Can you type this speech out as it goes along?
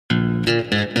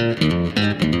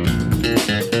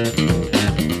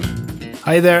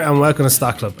Hi there and welcome to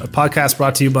Stock Club, a podcast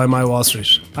brought to you by My Wall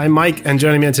Street. I'm Mike and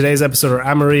joining me on today's episode are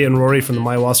Anne-Marie and Rory from the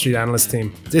My Wall Street analyst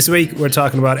team. This week we're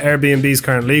talking about Airbnb's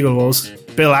current legal woes,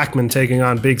 Bill Ackman taking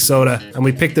on Big Soda, and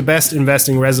we picked the best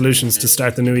investing resolutions to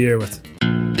start the new year with.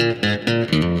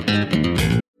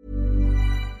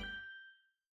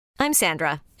 I'm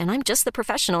Sandra, and I'm just the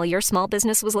professional your small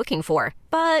business was looking for.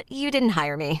 But you didn't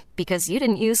hire me because you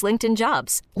didn't use LinkedIn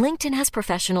Jobs. LinkedIn has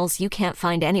professionals you can't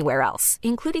find anywhere else,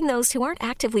 including those who aren't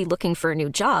actively looking for a new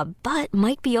job, but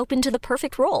might be open to the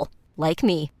perfect role, like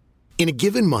me. In a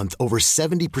given month, over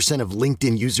 70% of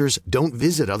LinkedIn users don't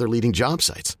visit other leading job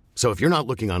sites. So if you're not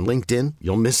looking on LinkedIn,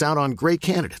 you'll miss out on great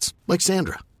candidates like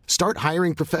Sandra. Start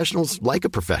hiring professionals like a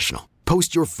professional.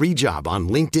 Post your free job on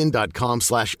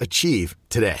linkedin.com/achieve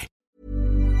today.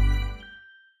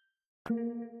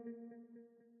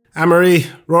 Anne-Marie,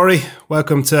 Rory,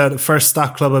 welcome to the first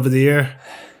Stock Club of the year.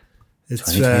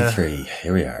 It's 2023,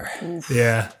 here we are.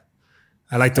 Yeah.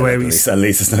 I like the way we... At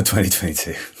least it's not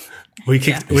 2022. We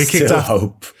kicked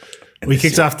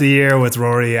off the year with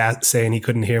Rory saying he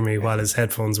couldn't hear me while his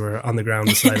headphones were on the ground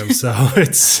beside him. So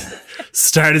it's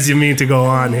start as you mean to go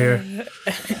on here.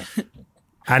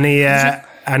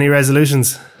 Any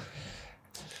resolutions?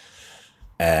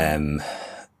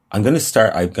 I'm going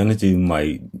to do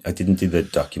I didn't do the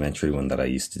documentary one that I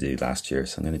used to do last year,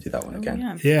 so I'm going to do that one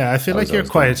again. Yeah, I feel like you're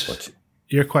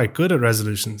quite good at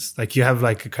resolutions. Like you have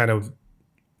like a kind of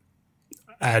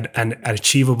an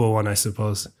achievable one, I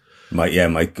suppose.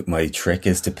 My trick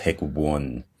is to pick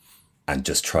one and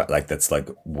just try, like that's like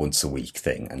once a week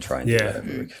thing and try and do that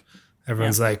every week.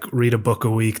 Everyone's like, read a book a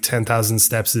week, 10,000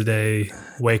 steps a day,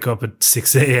 wake up at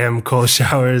 6 a.m., cold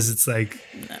showers. It's like,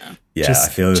 I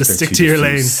feel just stick to your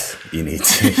lane. You need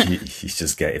to, you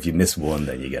just get, if you miss one,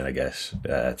 then you're going to get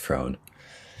thrown.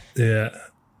 Yeah.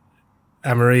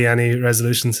 Anne-Marie, any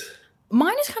resolutions?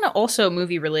 Mine is kind of also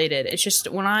movie related. It's just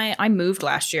when I moved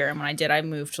last year, and when I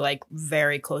moved like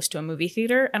very close to a movie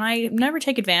theater, and I never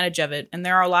take advantage of it. And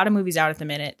there are a lot of movies out at the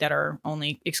minute that are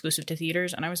only exclusive to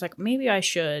theaters. And I was like, maybe I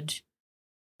should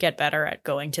get better at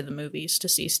going to the movies to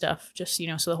see stuff, just,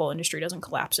 so the whole industry doesn't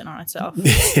collapse in on itself.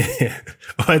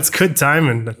 Well, it's good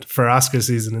timing for Oscar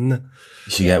season, isn't it?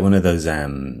 You should get one of those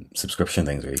subscription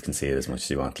things where you can see it as much as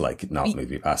you want, like not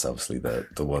Movie Pass, obviously, the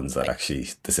ones that actually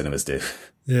the cinemas do.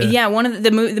 Yeah, one of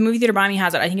the movie theater by me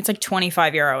has it. I think it's like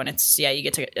 €25, and it's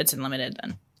it's unlimited.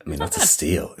 Then I mean, that's a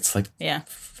steal. It's like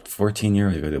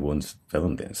 €14 to go to one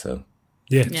film then. So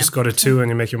just go to two and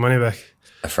you make your money back.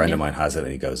 A friend of mine has it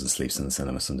and he goes and sleeps in the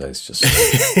cinema some days. Just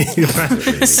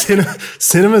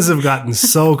cinemas have gotten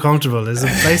so comfortable. There's a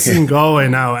place in Galway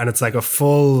now and it's like a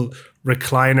full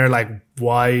recliner, like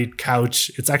wide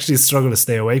couch. It's actually a struggle to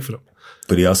stay awake for them.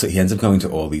 But he ends up going to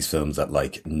all these films that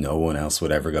like no one else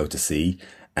would ever go to see.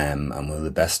 And one of the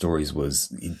best stories was,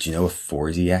 do you know what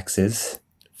 4DX is?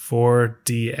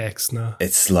 4DX, no.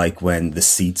 It's like when the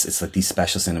seats, it's like these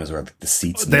special cinemas where the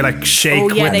seats they like shake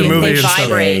with the movie and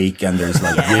shake, and there's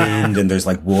like wind and there's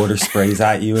like water sprays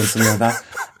at you and something like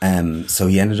that. So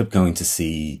he ended up going to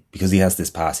see, because he has this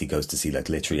pass, he goes to see like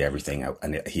literally everything out,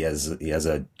 and he has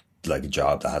a like a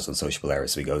job that has unsociable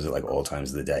hours, so he goes at like all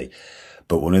times of the day.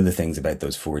 But one of the things about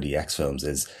those 4DX films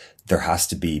is there has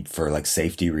to be, for like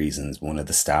safety reasons, one of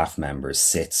the staff members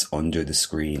sits under the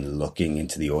screen looking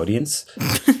into the audience.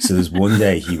 So there's one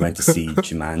day he went to see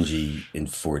Jumanji in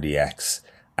 4DX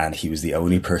and he was the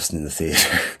only person in the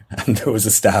theatre. And there was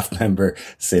a staff member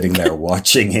sitting there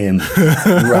watching him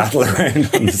rattle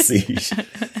around on the seat.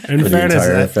 In fairness,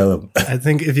 the entire film. I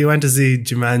think if you went to see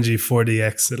Jumanji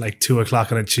 4DX at like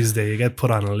 2:00 on a Tuesday, you get put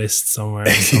on a list somewhere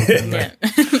or something.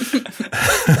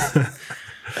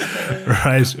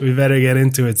 Right, we better get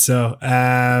into it. So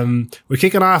we're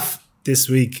kicking off this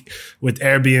week with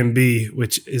Airbnb,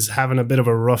 which is having a bit of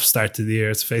a rough start to the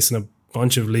year. It's facing a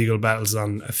bunch of legal battles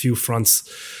on a few fronts.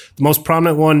 The most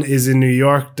prominent one is in New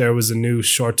York. There was a new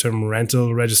short-term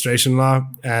rental registration law,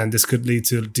 and this could lead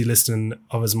to delisting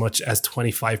of as much as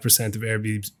 25% of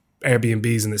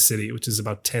Airbnbs in the city, which is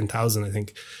about 10,000, I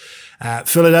think.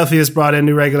 Philadelphia has brought in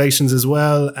new regulations as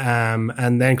well.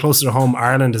 And then closer to home,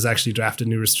 Ireland has actually drafted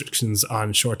new restrictions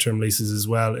on short-term leases as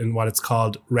well in what it's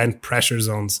called rent pressure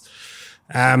zones.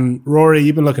 Rory,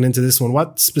 you've been looking into this one.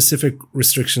 What specific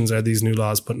restrictions are these new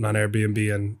laws putting on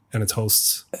Airbnb and its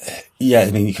hosts? Yeah,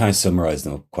 I mean, you kind of summarised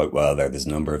them quite well there. There's a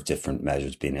number of different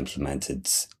measures being implemented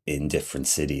in different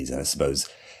cities. And I suppose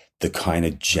the kind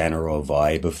of general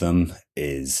vibe of them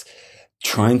is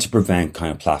trying to prevent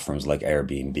kind of platforms like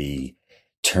Airbnb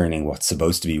turning what's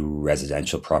supposed to be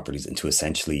residential properties into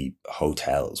essentially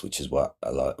hotels, which is what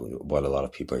a lot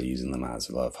of people are using them as.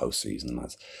 A lot of hosts are using them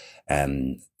as.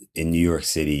 In New York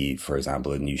City, for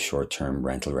example, a new short-term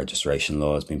rental registration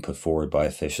law has been put forward by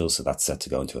officials, so that's set to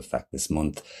go into effect this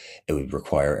month. It would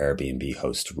require Airbnb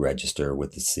hosts to register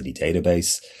with the city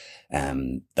database.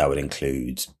 That would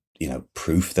include,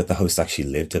 proof that the host actually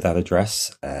lived at that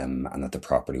address, and that the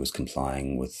property was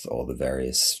complying with all the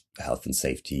various health and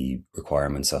safety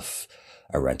requirements of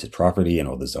a rented property and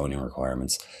all the zoning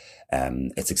requirements.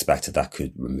 It's expected that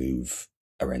could remove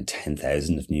around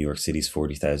 10,000 of New York City's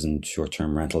 40,000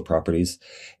 short-term rental properties.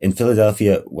 In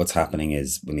Philadelphia, what's happening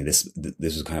is, this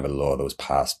was kind of a law that was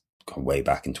passed way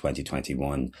back in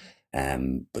 2021.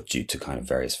 But due to kind of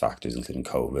various factors, including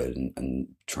COVID and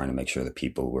trying to make sure that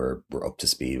people were up to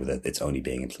speed with it, it's only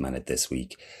being implemented this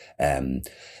week. Kind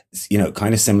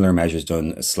of similar measures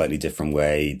done a slightly different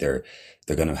way.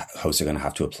 Hosts are going to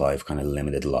have to apply for kind of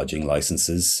limited lodging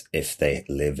licenses if they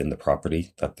live in the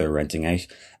property that they're renting out,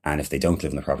 and if they don't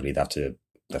live in the property, they have to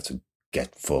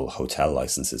get full hotel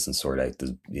licenses and sort out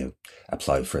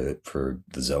apply for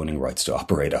the zoning rights to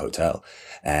operate a hotel.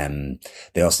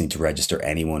 They also need to register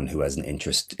anyone who has an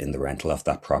interest in the rental of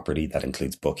that property. That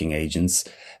includes booking agents,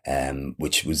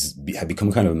 which had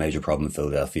become kind of a major problem in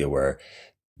Philadelphia, where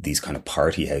these kind of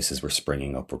party houses were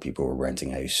springing up, where people were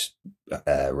renting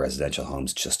out residential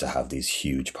homes just to have these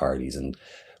huge parties. And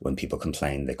when people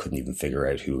complained, they couldn't even figure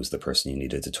out who was the person you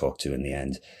needed to talk to in the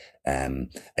end.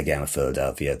 Again, with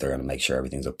Philadelphia, they're going to make sure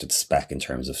everything's up to spec in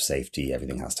terms of safety.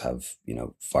 Everything has to have,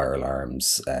 fire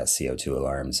alarms, CO2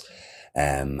 alarms.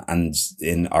 And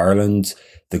in Ireland,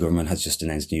 the government has just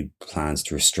announced new plans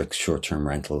to restrict short-term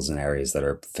rentals in areas that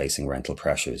are facing rental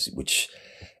pressures, which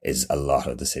is a lot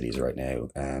of the cities right now.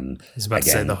 I was about to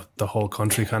say the whole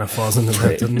country kind of falls into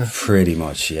that, doesn't it? Pretty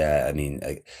much, yeah. I mean,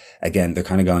 again, they're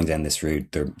kind of going down this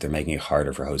route. They're making it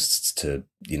harder for hosts to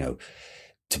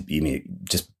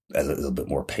just a little bit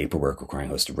more paperwork requiring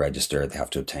hosts to register. They have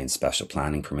to obtain special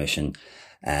planning permission.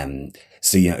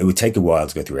 So it would take a while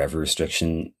to go through every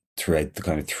restriction throughout the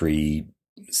kind of 3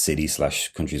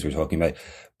 cities/countries we're talking about.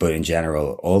 But in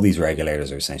general, all these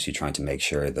regulators are essentially trying to make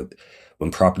sure that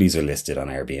when properties are listed on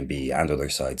Airbnb and other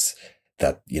sites,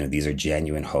 that, these are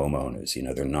genuine homeowners.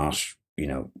 They're not,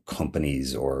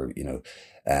 companies or,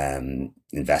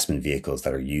 investment vehicles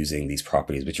that are using these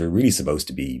properties, which are really supposed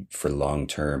to be for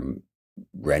long-term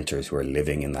renters who are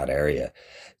living in that area,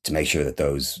 to make sure that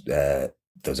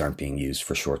those aren't being used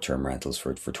for short-term rentals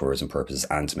for tourism purposes,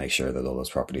 and to make sure that all those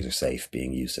properties are safe,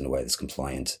 being used in a way that's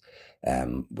compliant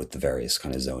with the various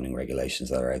kind of zoning regulations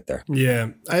that are out there. Yeah,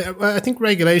 I think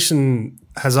regulation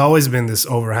has always been this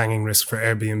overhanging risk for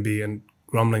Airbnb, and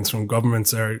grumblings from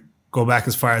governments go back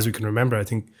as far as we can remember. I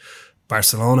think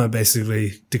Barcelona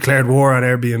basically declared war on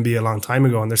Airbnb a long time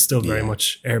ago, and there's still very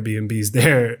much Airbnbs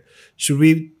there. Should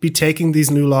we be taking these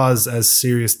new laws as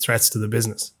serious threats to the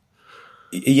business?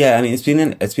 Yeah, I mean, it's been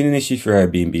an issue for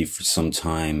Airbnb for some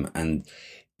time, and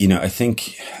I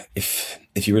think if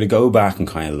you were to go back and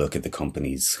kind of look at the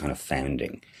company's kind of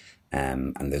founding,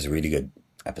 and there's a really good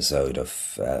episode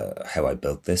of How I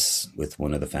Built This with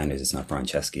one of the founders. It's not Brian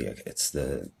Chesky, it's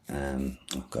the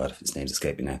oh god, his name's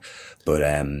escaping now, but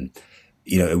when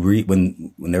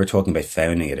they were talking about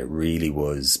founding it, it really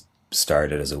was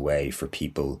started as a way for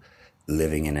people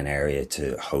living in an area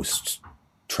to host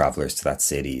travelers to that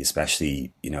city,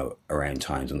 especially, around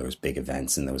times when there was big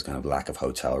events and there was kind of lack of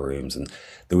hotel rooms. And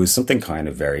there was something kind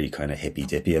of very kind of hippy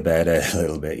dippy about it, a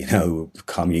little bit,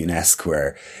 commune-esque,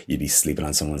 where you'd be sleeping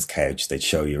on someone's couch. They'd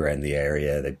show you around the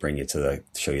area. They'd bring you to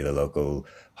show you the local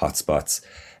hotspots.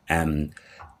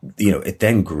 It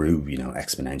then grew,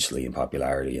 exponentially in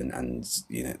popularity. And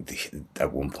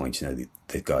at one point,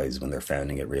 the guys, when they're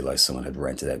founding it, realized someone had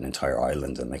rented out an entire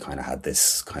island, and they kind of had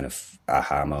this kind of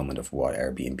aha moment of what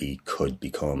Airbnb could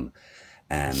become.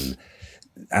 And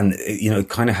it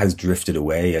kind of has drifted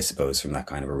away, I suppose, from that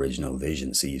kind of original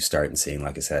vision. So you start seeing,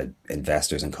 like I said,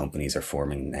 investors and companies are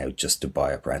forming now just to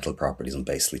buy up rental properties and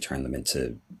basically turn them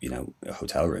into,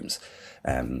 hotel rooms.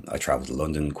 I travel to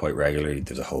London quite regularly.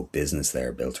 There's a whole business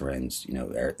there built around,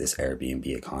 this Airbnb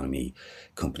economy.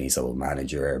 Companies that will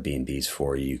manage your Airbnbs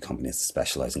for you, companies that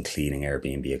specialize in cleaning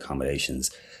Airbnb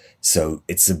accommodations. So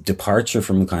it's a departure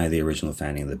from kind of the original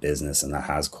founding of the business, and that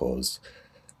has caused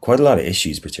quite a lot of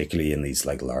issues, particularly in these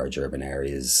like large urban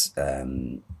areas,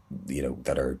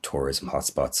 that are tourism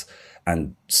hotspots,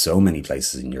 and so many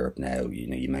places in Europe now.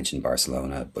 You mentioned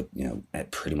Barcelona, but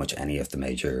pretty much any of the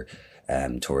major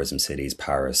tourism cities,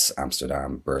 Paris,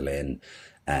 Amsterdam, Berlin,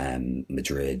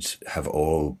 Madrid, have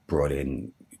all brought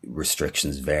in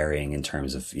restrictions varying in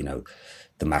terms of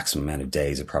the maximum amount of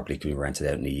days a property can be rented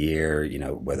out in a year, you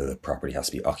know, whether the property has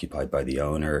to be occupied by the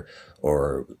owner,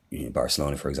 or, you know,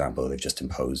 Barcelona, for example, they've just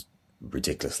imposed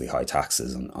ridiculously high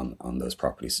taxes on those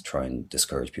properties to try and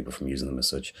discourage people from using them as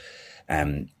such.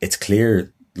 It's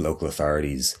clear local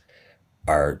authorities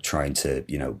are trying to,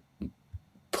 you know,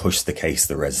 push the case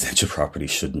that residential property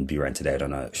shouldn't be rented out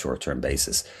on a short-term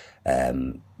basis,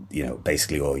 you know,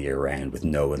 basically all year round, with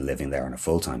no one living there on a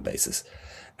full-time basis.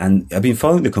 And I've been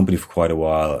following the company for quite a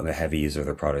while. I'm a heavy user of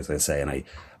their products, I say, and I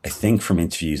think from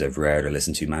interviews I've read or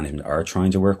listened to, management are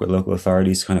trying to work with local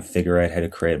authorities to kind of figure out how to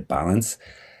create a balance.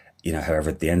 You know,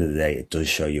 however, at the end of the day, it does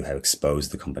show you how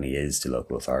exposed the company is to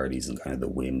local authorities and kind of the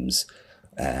whims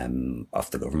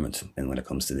of the government, and when it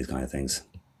comes to these kind of things.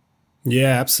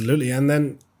 Yeah, absolutely. And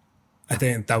then I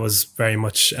think that was very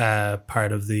much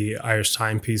part of the Irish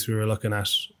Times piece we were looking at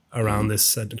around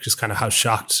this, just kind of how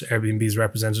shocked Airbnb's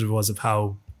representative was of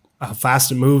how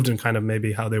fast it moved, and kind of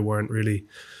maybe how they weren't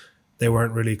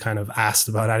really kind of asked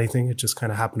about anything. It just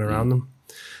kind of happened around them.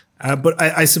 But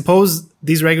I suppose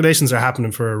these regulations are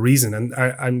happening for a reason, and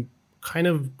I'm kind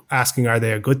of asking, are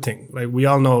they a good thing? Like, we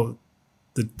all know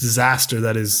the disaster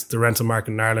that is the rental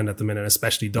market in Ireland at the minute,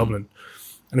 especially Dublin.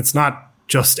 And it's not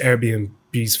just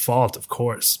Airbnb's fault, of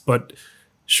course, but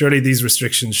surely these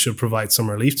restrictions should provide some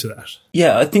relief to that.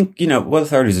 Yeah, I think, you know, what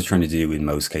authorities are trying to do in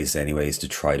most cases anyway is to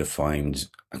try to find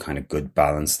a kind of good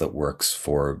balance that works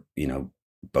for, you know,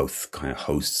 both kind of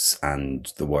hosts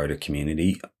and the wider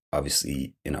community.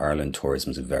 Obviously, in Ireland,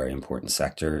 tourism is a very important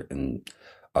sector, and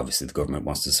obviously the government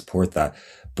wants to support that,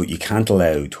 but you can't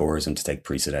allow tourism to take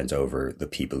precedent over the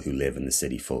people who live in the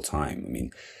city full time.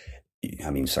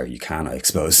 You can, I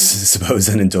suppose.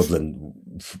 And in Dublin,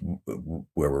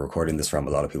 where we're recording this from,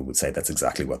 a lot of people would say that's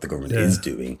exactly what the government is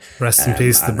doing. Rest in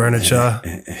peace to Bernard Shaw.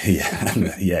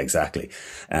 Yeah, exactly.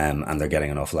 And they're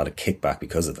getting an awful lot of kickback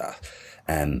because of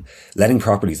that. Letting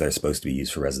properties that are supposed to be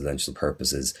used for residential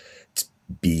purposes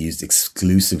be used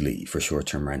exclusively for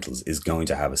short-term rentals is going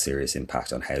to have a serious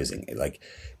impact on housing. Like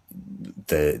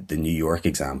the New York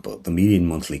example, the median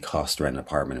monthly cost to rent an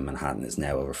apartment in Manhattan is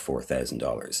now over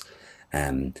 $4,000.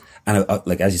 And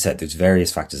like, as you said, there's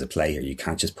various factors at play here. You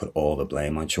can't just put all the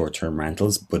blame on short-term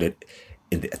rentals, but at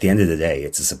the end of the day,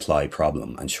 it's a supply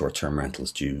problem, and short-term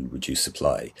rentals do reduce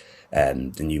supply.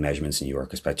 The new measurements in New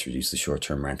York expect to reduce the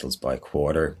short-term rentals by a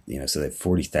quarter. You know, so they have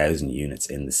 40,000 units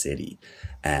in the city,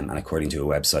 and according to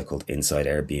a website called Inside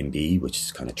Airbnb,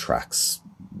 which kind of tracks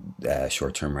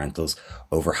short-term rentals,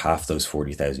 over half those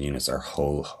 40,000 units are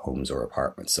whole homes or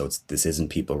apartments. So this isn't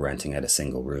people renting out a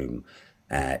single room;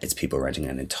 it's people renting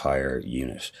an entire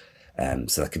unit.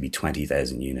 So that could be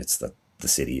 20,000 units that the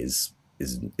city is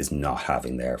not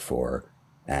having there for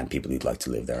people who'd like to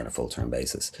live there on a full-term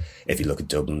basis. If you look at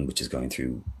Dublin, which is going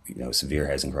through, you know, severe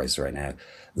housing crisis right now,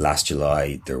 last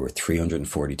July there were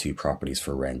 342 properties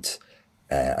for rent,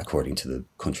 according to the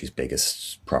country's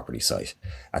biggest property site.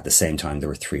 At the same time, there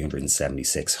were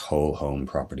 376 whole home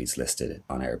properties listed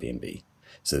on Airbnb.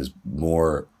 So there's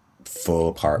more full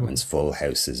apartments, full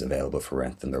houses available for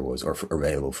rent than there was, or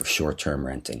available for short-term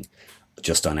renting,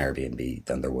 just on Airbnb,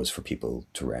 than there was for people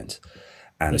to rent.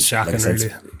 And it's shocking, like I said,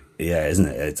 really. Yeah, isn't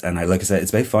it? Like I said,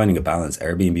 it's about finding a balance.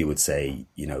 Airbnb would say,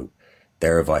 you know,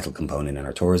 they're a vital component in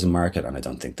our tourism market, and I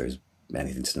don't think there's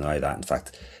anything to deny that. In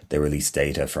fact, they released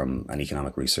data from an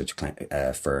economic research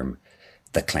firm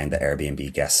that claimed that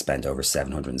Airbnb guests spent over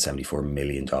 $774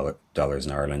 million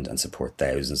in Ireland and support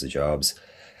thousands of jobs.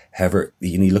 However,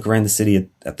 you look around the city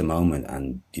at the moment,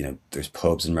 and, you know, there's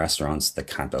pubs and restaurants that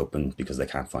can't open because they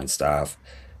can't find staff.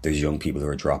 There's young people who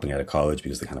are dropping out of college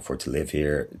because they can't afford to live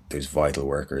here. There's vital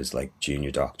workers like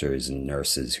junior doctors and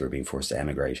nurses who are being forced to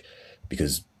emigrate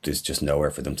because there's just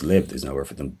nowhere for them to live. There's nowhere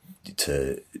for them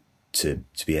to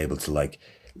be able to, like,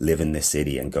 live in this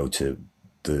city and go to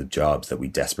the jobs that we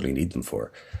desperately need them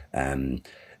for.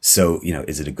 So, you know,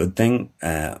 is it a good thing?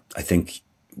 I think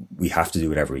we have to do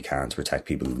whatever we can to protect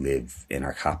people who live in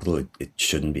our capital. It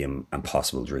shouldn't be an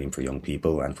impossible dream for young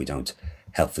people. And if we don't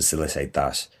help facilitate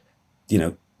that, you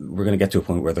know, we're going to get to a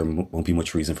point where there won't be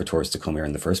much reason for tourists to come here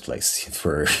in the first place,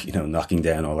 for, you know, knocking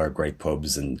down all our great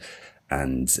pubs and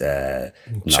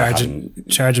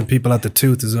charging people at the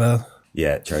tooth as well.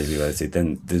 Yeah, charging people at the tooth.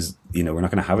 Then there's, you know, we're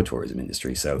not going to have a tourism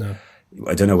industry. So no.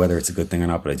 I don't know whether it's a good thing or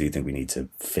not, but I do think we need to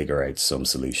figure out some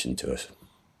solution to it.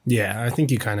 Yeah, I think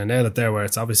you kind of nailed it there, where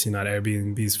it's obviously not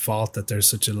Airbnb's fault that there's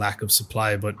such a lack of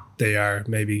supply, but they are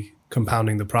maybe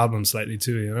compounding the problem slightly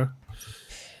too, you know?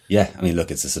 Yeah, I mean, look,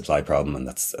 it's a supply problem,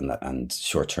 and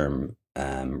short-term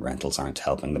rentals aren't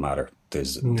helping the matter.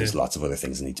 There's lots of other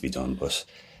things that need to be done, but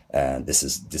this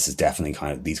is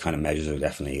definitely these kind of measures are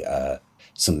definitely a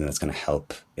something that's going to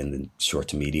help in the short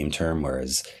to medium term,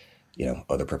 whereas, you know,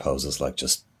 other proposals like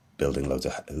just building loads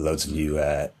of new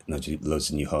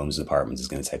homes and apartments is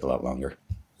going to take a lot longer.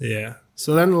 Yeah.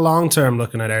 So then long term,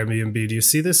 looking at Airbnb, do you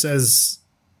see this as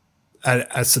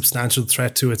a substantial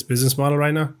threat to its business model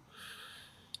right now?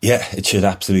 Yeah, it should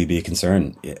absolutely be a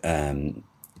concern.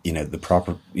 You know,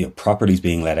 the properties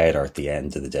being let out are at the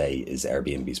end of the day is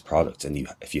Airbnb's product. And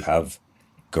if you have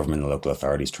government and local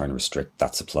authorities trying to restrict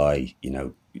that supply, you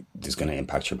know, there's going to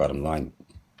impact your bottom line.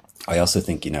 I also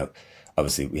think, you know,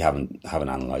 obviously we haven't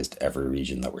analysed every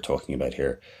region that we're talking about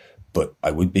here, but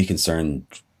I would be concerned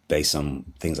based on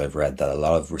things I've read that a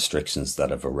lot of restrictions that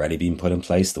have already been put in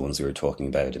place, the ones we were talking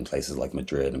about in places like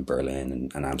Madrid and Berlin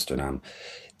and Amsterdam,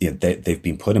 you know, they've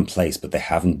been put in place, but they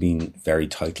haven't been very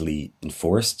tightly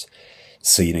enforced.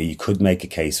 So, you know, you could make a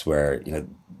case where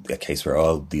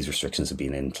all these restrictions have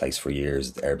been in place for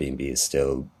years, Airbnb is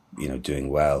still, you know, doing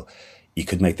well. You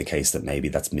could make the case that maybe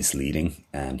that's misleading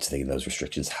to think those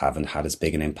restrictions haven't had as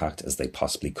big an impact as they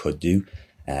possibly could do.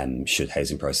 Should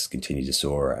housing prices continue to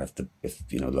soar, and if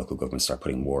you know, local governments start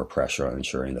putting more pressure on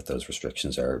ensuring that those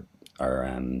restrictions are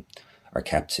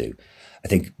kept to, I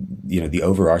think, you know, the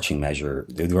overarching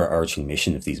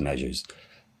mission of these measures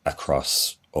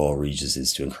across all regions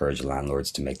is to encourage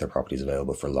landlords to make their properties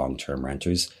available for long-term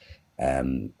renters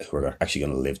who are actually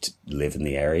going to live in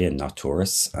the area and not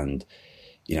tourists. And,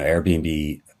 you know,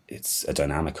 Airbnb, it's a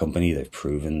dynamic company. They've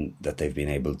proven that they've been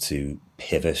able to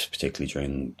pivot, particularly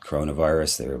during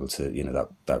coronavirus. They were able to, you know,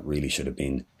 that really should have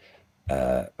been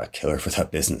a killer for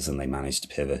that business, and they managed to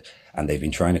pivot. And they've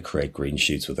been trying to create green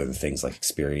shoots with other things like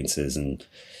experiences and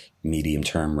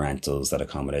medium-term rentals that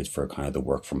accommodate for kind of the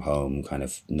work from home kind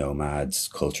of nomads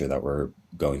culture that we're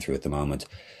going through at the moment.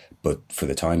 But for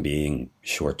the time being,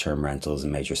 short-term rentals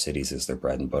in major cities is their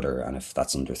bread and butter. And if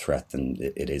that's under threat, then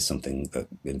it is something that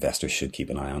investors should keep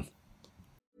an eye on.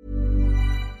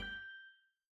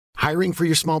 Hiring for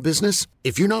your small business?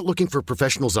 If you're not looking for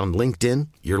professionals on LinkedIn,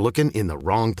 you're looking in the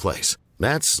wrong place.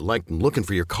 That's like looking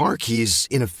for your car keys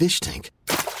in a fish tank.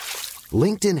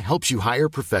 LinkedIn helps you hire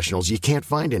professionals you can't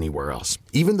find anywhere else,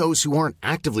 even those who aren't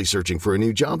actively searching for a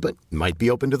new job but might be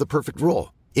open to the perfect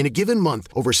role. In a given month,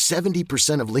 over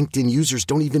 70% of LinkedIn users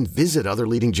don't even visit other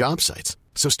leading job sites.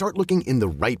 So start looking in the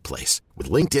right place. With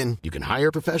LinkedIn, you can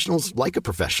hire professionals like a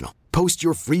professional. Post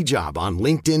your free job on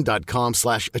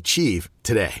linkedin.com/achieve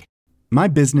today. My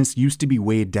business used to be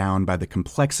weighed down by the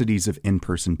complexities of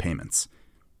in-person payments.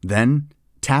 Then,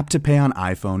 Tap to Pay on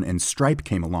iPhone and Stripe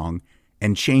came along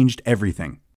and changed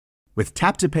everything. With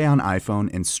Tap to Pay on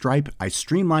iPhone and Stripe, I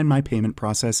streamlined my payment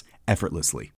process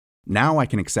effortlessly. Now I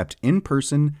can accept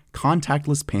in-person,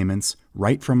 contactless payments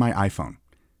right from my iPhone.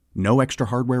 No extra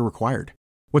hardware required.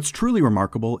 What's truly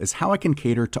remarkable is how I can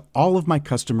cater to all of my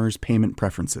customers' payment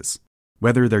preferences.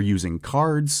 Whether they're using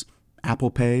cards,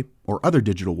 Apple Pay, or other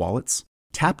digital wallets,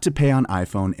 Tap to Pay on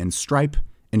iPhone and Stripe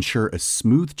ensure a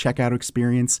smooth checkout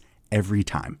experience every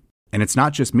time. And it's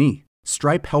not just me.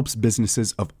 Stripe helps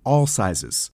businesses of all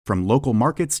sizes, from local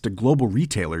markets to global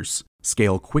retailers,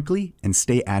 scale quickly and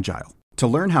stay agile. To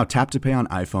learn how Tap to Pay on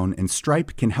iPhone and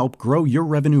Stripe can help grow your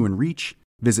revenue and reach,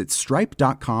 visit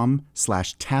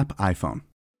stripe.com/tapiphone.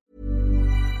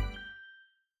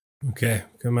 Okay,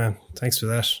 good man. Thanks for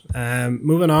that.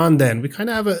 Moving on then, we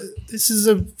kind of have this is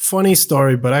a funny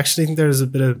story, but I actually think there's a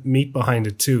bit of meat behind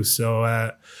it too. So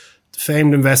the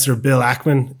famed investor Bill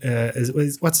Ackman,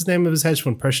 what's his name of his hedge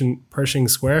fund? Pershing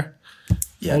Square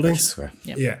Holdings? Square.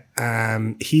 Yeah.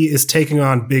 He is taking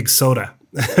on Big Soda,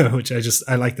 which I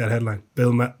like that headline.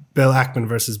 Bill Ackman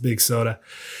versus Big Soda.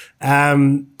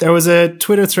 There was a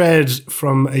Twitter thread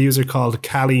from a user called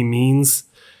Cali Means.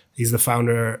 He's the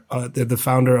founder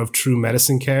of True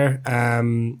Medicine Care.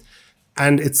 And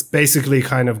it's basically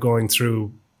kind of going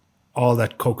through all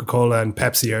that Coca-Cola and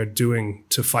Pepsi are doing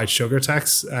to fight sugar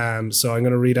tax. So I'm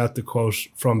going to read out the quote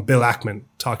from Bill Ackman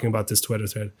talking about this Twitter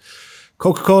thread.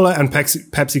 Coca-Cola and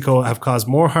PepsiCo have caused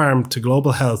more harm to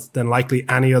global health than likely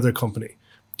any other company.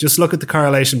 Just look at the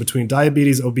correlation between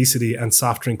diabetes, obesity, and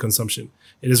soft drink consumption.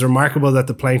 It is remarkable that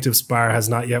the plaintiff's bar has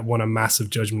not yet won a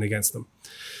massive judgment against them.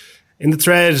 In the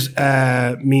thread,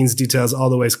 Means details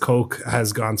all the ways Coke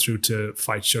has gone through to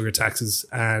fight sugar taxes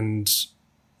and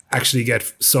actually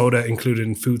get soda included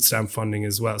in food stamp funding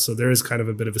as well. So there is kind of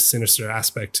a bit of a sinister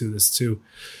aspect to this too.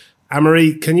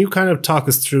 Anne-Marie, can you kind of talk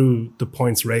us through the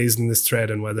points raised in this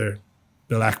thread and whether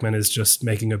Bill Ackman is just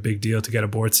making a big deal to get a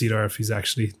board seat or if he's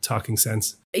actually talking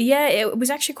sense? Yeah, it was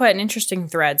actually quite an interesting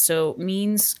thread. So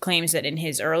Means claims that in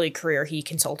his early career, he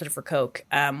consulted for Coke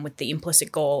with the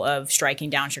implicit goal of striking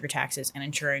down sugar taxes and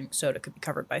ensuring soda could be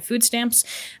covered by food stamps.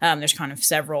 There's kind of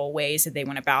several ways that they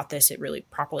went about this. It really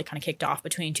properly kind of kicked off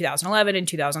between 2011 and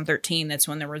 2013. That's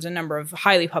when there was a number of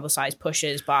highly publicized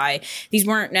pushes by, these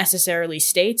weren't necessarily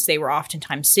states. They were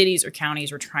oftentimes cities or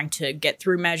counties were trying to get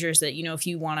through measures that, if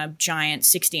you want a giant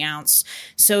 60-ounce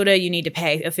soda, you need to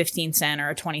pay a 15-cent or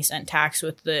a 20-cent tax,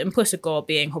 with the implicit goal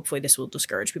being hopefully this will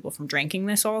discourage people from drinking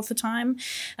this all the time.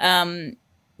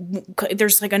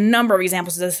 There's like a number of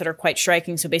examples of this that are quite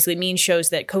striking. So basically Means shows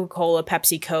that Coca-Cola,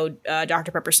 PepsiCo,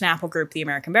 Dr. Pepper Snapple Group, the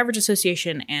American Beverage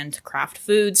Association, and Kraft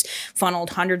Foods funneled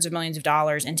hundreds of millions of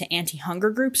dollars into anti-hunger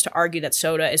groups to argue that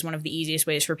soda is one of the easiest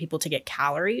ways for people to get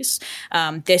calories.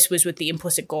 This was with the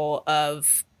implicit goal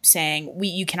of saying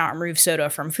you cannot remove soda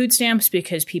from food stamps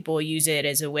because people use it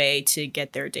as a way to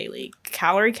get their daily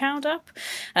calorie count up.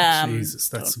 Jesus,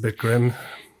 that's a bit grim.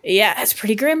 Yeah, it's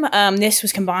pretty grim. This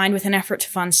was combined with an effort to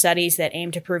fund studies that aim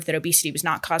to prove that obesity was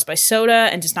not caused by soda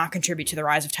and does not contribute to the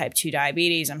rise of type 2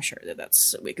 diabetes. I'm sure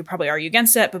we could probably argue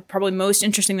against that, but probably most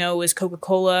interesting, though, is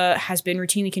Coca-Cola has been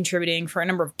routinely contributing for a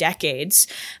number of decades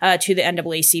to the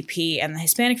NAACP and the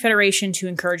Hispanic Federation to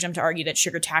encourage them to argue that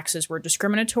sugar taxes were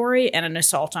discriminatory and an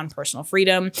assault on personal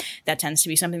freedom. That tends to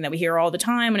be something that we hear all the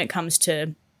time when it comes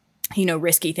to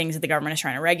risky things that the government is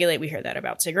trying to regulate. We hear that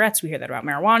about cigarettes. We hear that about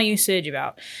marijuana usage,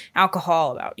 about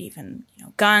alcohol, about even,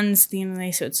 guns.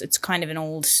 So it's kind of an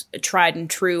old tried and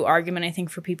true argument, I think,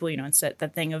 for people. It's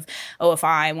that thing of, if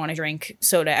I want to drink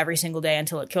soda every single day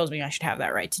until it kills me, I should have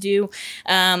that right to do.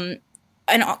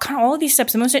 And kind of all of these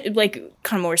steps, the most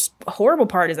more horrible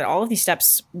part is that all of these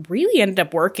steps really ended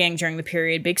up working during the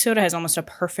period. Big Soda has almost a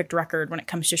perfect record when it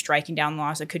comes to striking down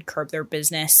laws that could curb their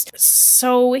business.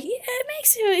 So yeah, it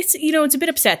makes it's a bit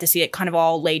upset to see it kind of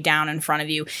all laid down in front of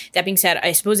you. That being said,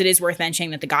 I suppose it is worth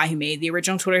mentioning that the guy who made the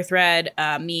original Twitter thread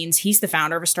Means he's the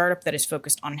founder of a startup that is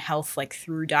focused on health, like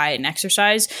through diet and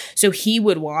exercise. So he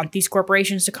would want these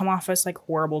corporations to come off as like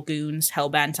horrible goons,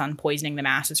 hell-bent on poisoning the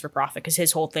masses for profit, because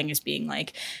his whole thing is being like,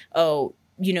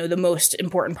 the most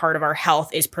important part of our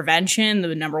health is prevention.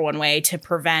 The number one way to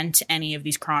prevent any of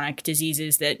these chronic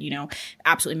diseases that,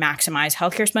 absolutely maximize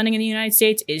healthcare spending in the United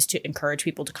States is to encourage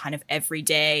people to kind of every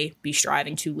day be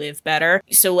striving to live better.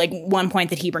 So like one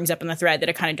point that he brings up in the thread that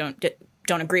I kind of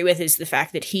don't agree with is the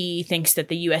fact that he thinks that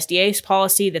the USDA's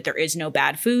policy that there is no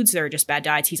bad foods, there are just bad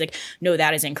diets. He's like, no,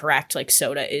 that is incorrect. Like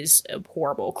soda is a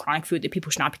horrible chronic food that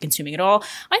people should not be consuming at all.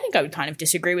 I think I would kind of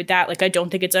disagree with that. Like, I don't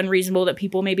think it's unreasonable that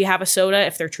people maybe have a soda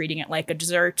if they're treating it like a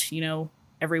dessert,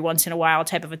 every once in a while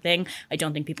type of a thing. I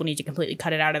don't think people need to completely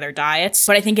cut it out of their diets.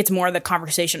 But I think it's more the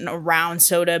conversation around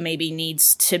soda maybe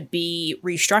needs to be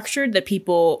restructured, that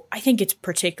people, I think it's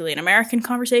particularly an American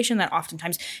conversation that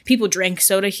oftentimes people drink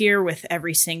soda here with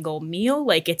every single meal.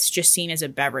 Like it's just seen as a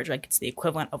beverage, like it's the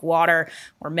equivalent of water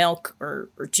or milk or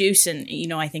juice. And,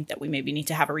 I think that we maybe need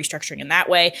to have a restructuring in that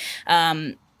way.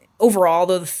 Overall,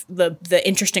 though, the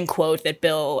interesting quote that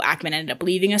Bill Ackman ended up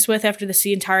leaving us with after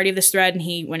the entirety of this thread, and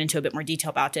he went into a bit more detail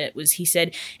about it, was he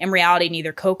said, in reality,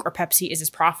 neither Coke or Pepsi is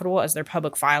as profitable as their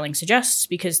public filing suggests,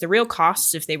 because the real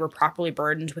costs, if they were properly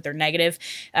burdened with their negative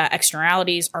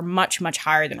externalities, are much, much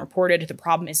higher than reported. The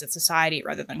problem is that society,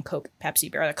 rather than Coke and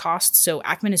Pepsi, bear the costs. So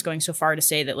Ackman is going so far to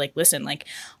say that, listen,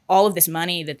 all of this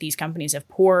money that these companies have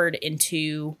poured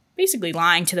into basically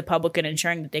lying to the public and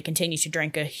ensuring that they continue to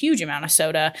drink a huge amount of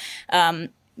soda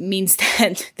means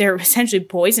that they're essentially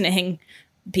poisoning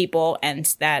people,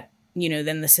 and that,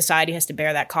 then the society has to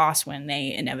bear that cost when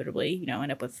they inevitably,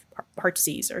 end up with heart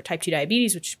disease or type 2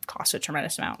 diabetes, which costs a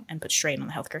tremendous amount and puts strain on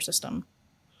the healthcare system.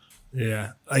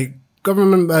 Yeah.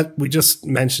 Government, we just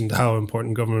mentioned how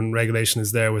important government regulation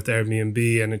is there with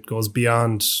Airbnb, and it goes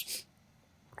beyond.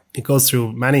 It goes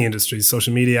through many industries: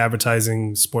 social media,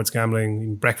 advertising, sports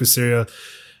gambling, breakfast cereal.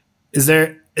 Is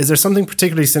there something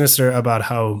particularly sinister about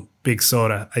how Big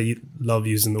Soda, I love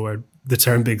using the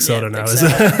term Big Soda now,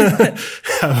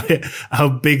 how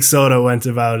Big Soda went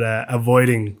about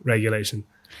avoiding regulation?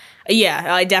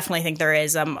 Yeah, I definitely think there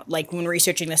is. When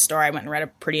researching this story, I went and read a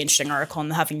pretty interesting article in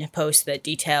the Huffington Post that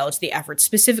details the efforts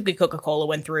specifically Coca-Cola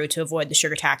went through to avoid the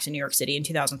sugar tax in New York City in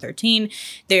 2013.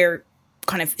 Their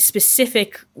kind of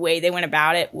specific way they went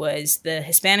about it was the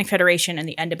Hispanic Federation and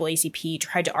the NAACP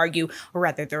tried to argue, or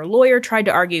rather their lawyer tried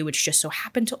to argue, which just so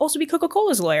happened to also be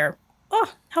Coca-Cola's lawyer.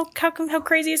 Oh, how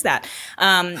crazy is that?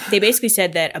 They basically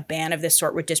said that a ban of this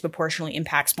sort would disproportionately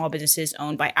impact small businesses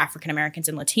owned by African Americans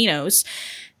and Latinos.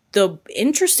 The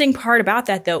interesting part about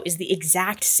that, though, is the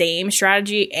exact same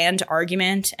strategy and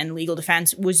argument and legal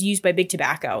defense was used by Big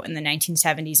Tobacco in the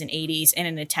 1970s and 80s in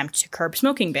an attempt to curb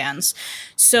smoking bans.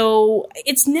 So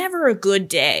it's never a good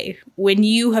day when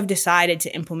you have decided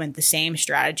to implement the same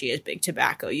strategy as Big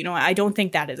Tobacco. You know, I don't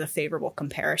think that is a favorable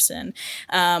comparison.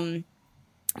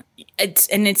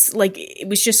 It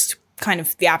was just kind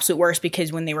of the absolute worst,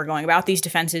 because when they were going about these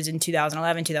defenses in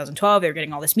 2011, 2012, they were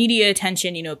getting all this media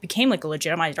attention. You know, it became like a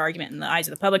legitimized argument in the eyes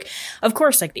of the public. Of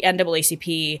course, like the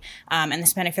NAACP and the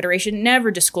Hispanic Federation never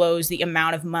disclosed the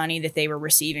amount of money that they were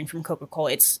receiving from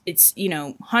Coca-Cola. It's you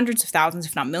know, hundreds of thousands,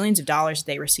 if not millions of dollars that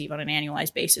they receive on an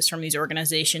annualized basis from these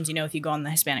organizations. You know, if you go on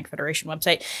the Hispanic Federation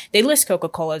website, they list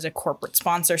Coca-Cola as a corporate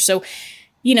sponsor. So,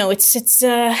 you know,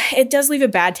 it does leave a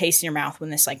bad taste in your mouth when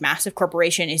this like massive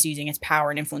corporation is using its power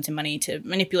and influence and money to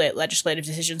manipulate legislative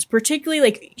decisions, particularly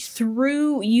like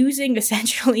through using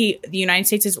essentially the United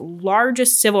States'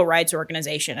 largest civil rights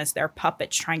organization as their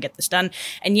puppet to try and get this done.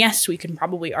 And yes, we can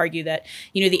probably argue that,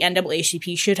 you know, the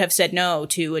NAACP should have said no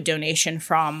to a donation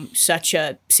from such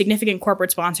a significant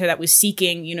corporate sponsor that was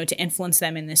seeking, you know, to influence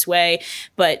them in this way.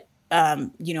 But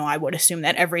you know, I would assume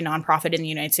that every nonprofit in the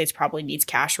United States probably needs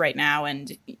cash right now.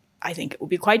 And I think it would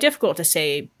be quite difficult to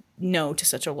say no to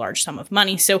such a large sum of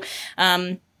money. So,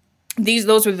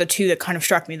 those were the two that kind of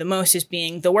struck me the most as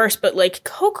being the worst. But like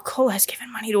Coca-Cola has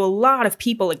given money to a lot of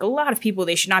people,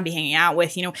 they should not be hanging out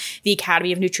with, you know, the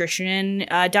Academy of Nutrition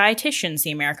Dietitians,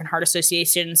 the American Heart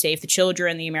Association, Save the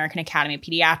Children, the American Academy of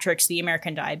Pediatrics, the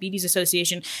American Diabetes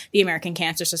Association, the American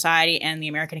Cancer Society, and the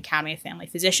American Academy of Family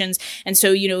Physicians. And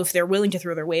so, you know, if they're willing to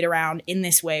throw their weight around in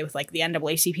this way with like the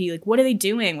NAACP, like what are they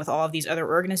doing with all of these other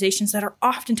organizations that are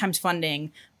oftentimes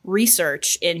funding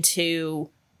research into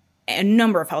a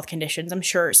number of health conditions, I'm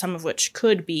sure some of which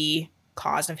could be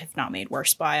caused, if not made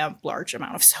worse, by a large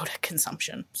amount of soda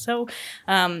consumption. So,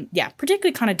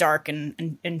 particularly kind of dark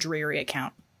and dreary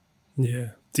account.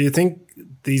 Yeah. Do you think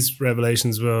these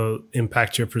revelations will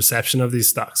impact your perception of these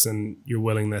stocks and your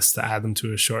willingness to add them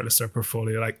to a shortlist or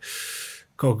portfolio? Like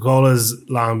Coca-Cola's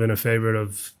long been a favorite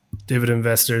of dividend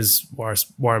investors.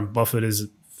 Warren Buffett is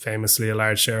famously a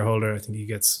large shareholder. I think he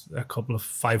gets a couple of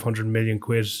 500 million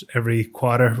quid every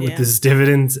quarter with this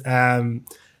dividend.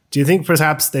 Do you think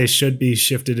perhaps they should be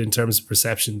shifted in terms of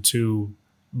perception to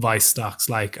vice stocks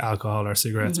like alcohol or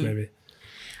cigarettes, maybe?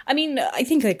 I mean, I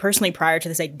think like personally prior to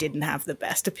this, I didn't have the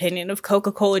best opinion of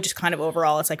Coca-Cola, just kind of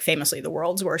overall. It's like famously the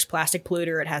world's worst plastic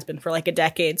polluter. It has been for like a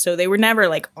decade. So they were never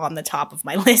like on the top of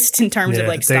my list in terms of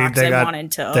like stocks I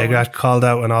wanted to own. They got called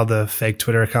out when all the fake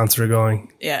Twitter accounts were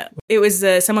going. Yeah. It was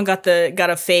someone got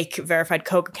a fake verified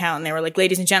Coke account and they were like,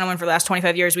 ladies and gentlemen, for the last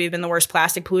 25 years, we've been the worst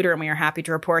plastic polluter. And we are happy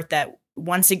to report that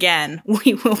once again,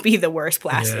 we will be the worst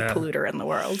plastic polluter in the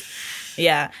world.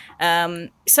 Yeah.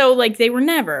 So like they were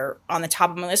never on the top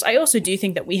of my list. I also do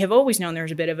think that we have always known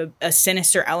there's a bit of a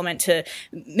sinister element to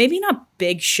maybe not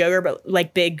big sugar, but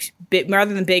like big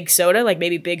rather than big soda, like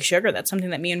maybe big sugar. That's something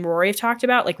that me and Rory have talked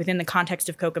about, like within the context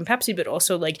of Coke and Pepsi, but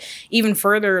also like even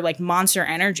further, like Monster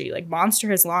Energy. Like Monster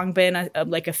has long been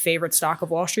a favorite stock of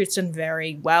Wall Street. It's done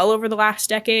very well over the last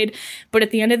decade. But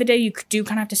at the end of the day, you do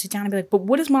kind of have to sit down and be like, but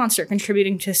what is Monster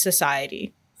contributing to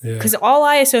society? Because all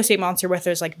I associate Monster with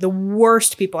is like the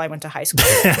worst people I went to high school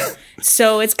with.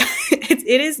 So it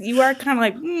is, you are kind of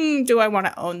like, do I want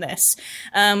to own this?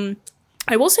 I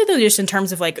will say though, just in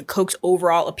terms of like Coke's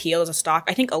overall appeal as a stock,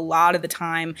 I think a lot of the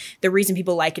time the reason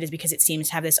people like it is because it seems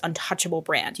to have this untouchable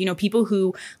brand. You know, people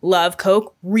who love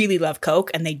Coke really love Coke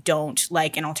and they don't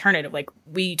like an alternative. Like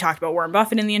we talked about Warren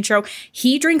Buffett in the intro.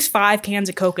 He drinks 5 cans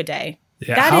of Coke a day.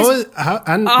 Yeah,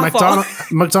 and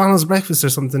McDonald's breakfast or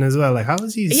something as well. Like, how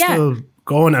is he still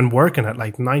going and working at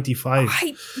like 95?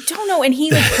 I don't know. And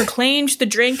he like proclaimed the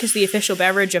drink as the official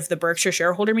beverage of the Berkshire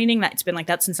shareholder meeting. That's been like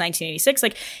that since 1986.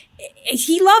 Like,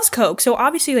 he loves Coke, so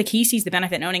obviously like he sees the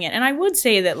benefit in owning it. And I would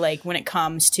say that like when it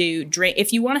comes to drink,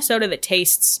 if you want a soda that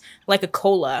tastes like a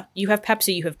cola, you have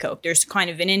Pepsi, you have Coke. There's kind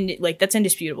of that's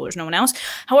indisputable. There's no one else.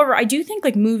 However, I do think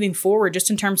like moving forward, just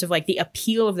in terms of like the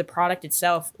appeal of the product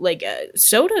itself, like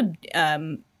soda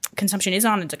consumption is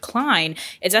on a decline.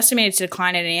 It's estimated to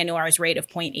decline at an annualized rate of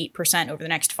 0.8% over the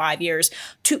next 5 years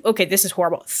to, okay, this is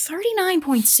horrible,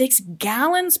 39.6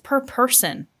 gallons per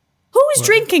person. Who is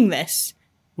drinking this?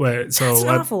 Wait, so that's an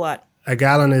awful lot. A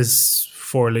gallon is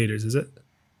 4 liters, is it?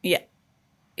 Yeah.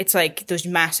 It's like those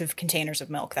massive containers of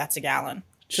milk. That's a gallon.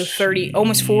 So 30,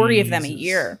 almost 40 of them a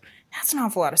year. That's an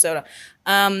awful lot of soda.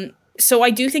 So I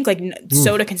do think like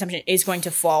soda consumption is going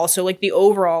to fall. So like the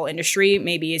overall industry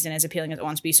maybe isn't as appealing as it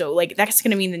wants to be. So like that's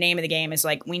going to mean the name of the game is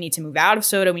like we need to move out of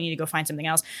soda. We need to go find something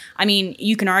else. I mean,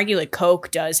 you can argue like Coke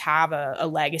does have a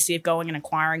legacy of going and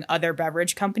acquiring other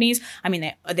beverage companies. I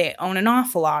mean, they own an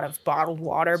awful lot of bottled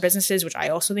water businesses, which I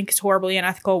also think is horribly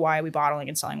unethical. Why are we bottling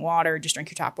and selling water? Just drink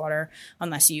your tap water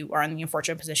unless you are in the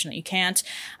unfortunate position that you can't.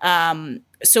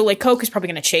 So like Coke is probably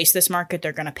going to chase this market.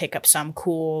 They're going to pick up some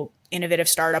cool innovative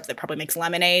startup that probably makes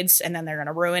lemonades, and then they're going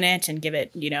to ruin it and give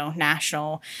it,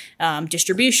 national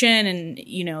distribution, and,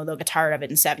 they'll get tired of it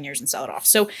in 7 years and sell it off.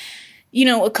 So,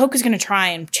 Coke is going to try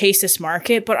and chase this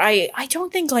market, but I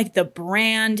don't think like the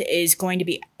brand is going to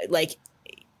be like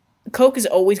Coke is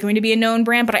always going to be a known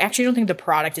brand, but I actually don't think the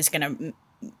product is going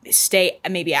to stay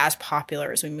maybe as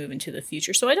popular as we move into the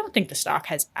future. So I don't think the stock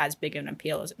has as big an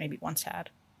appeal as it maybe once had.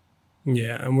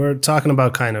 Yeah, and we're talking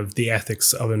about kind of the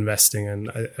ethics of investing,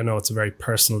 and I know it's a very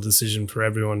personal decision for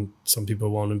everyone. Some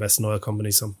people won't invest in oil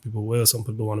companies, some people will, some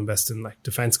people won't invest in like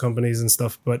defense companies and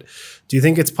stuff. But do you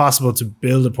think it's possible to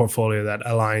build a portfolio that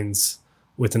aligns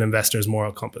with an investor's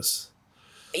moral compass?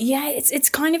 Yeah, it's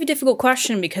kind of a difficult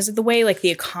question because of the way like the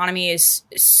economy is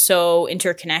so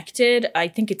interconnected. I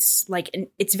think it's like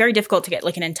it's very difficult to get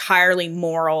like an entirely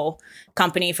moral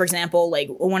company. For example, like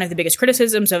one of the biggest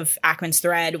criticisms of Ackman's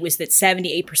thread was that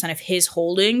 78% of his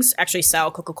holdings actually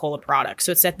sell Coca-Cola products.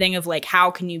 So it's that thing of like how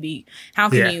can you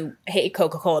hate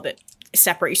Coca-Cola but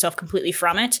separate yourself completely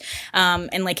from it.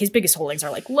 And like his biggest holdings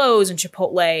are like Lowe's and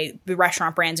Chipotle, the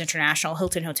restaurant brands international,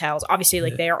 Hilton Hotels. Obviously,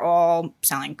 like they are all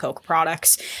selling Coke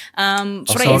products.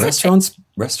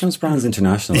 Restaurants brands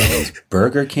international are those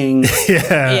Burger King,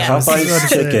 yeah. Popeye's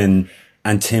Chicken,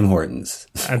 and Tim Hortons.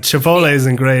 And Chipotle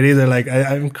isn't great either. Like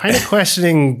I'm kind of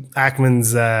questioning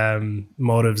Ackman's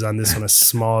motives on this one a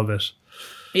small bit.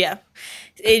 Yeah.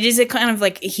 It is a kind of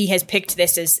like he has picked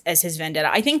this as his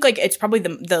vendetta. I think like it's probably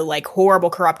the like horrible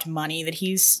corrupt money that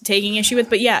he's taking issue with.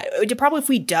 But yeah, probably if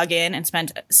we dug in and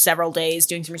spent several days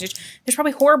doing some research, there's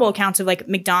probably horrible accounts of like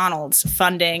McDonald's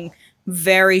funding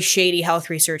very shady health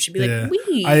research. It'd be like,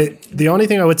 the only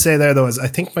thing I would say there though is I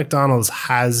think McDonald's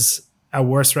has a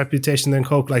worse reputation than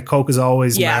Coke. Like Coke has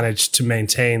always managed to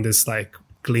maintain this like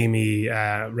gleamy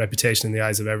reputation in the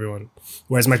eyes of everyone,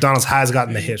 whereas McDonald's has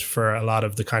gotten the hit for a lot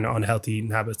of the kind of unhealthy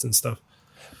eating habits and stuff.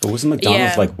 But wasn't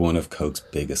McDonald's like one of Coke's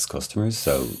biggest customers?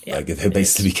 So like they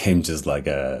basically became just like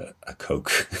a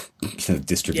Coke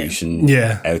distribution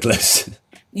outlet.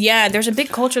 Yeah, there's a big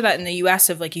culture that in the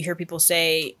US of like you hear people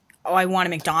say, "Oh, I want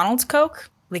a McDonald's Coke."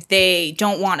 Like they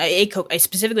don't want a Coke,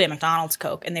 specifically a McDonald's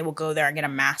Coke, and they will go there and get a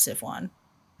massive one.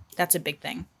 That's a big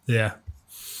thing. Yeah.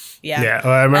 Yeah.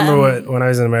 Well, I remember when I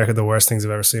was in America, the worst things I've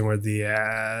ever seen were the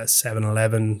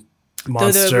 7-Eleven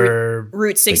Monster the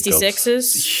Route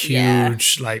 66s.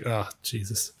 Huge, like, oh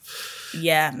Jesus.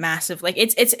 Yeah, massive. Like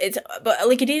it's but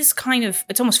like it is kind of,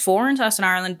 it's almost foreign to us in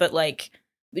Ireland, but like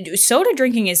soda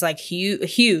drinking is like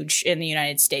huge in the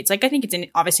United States. Like I think it's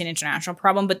obviously an international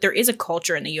problem, but there is a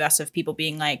culture in the US of people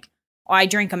being like, oh, I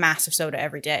drink a massive soda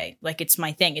every day. Like it's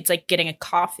my thing. It's like getting a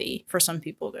coffee for some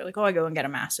people. They're like, oh, I go and get a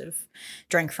massive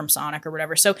drink from Sonic or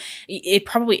whatever. So it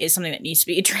probably is something that needs to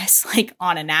be addressed like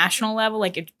on a national level.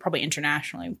 Like it probably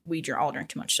internationally, we all drink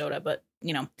too much soda, but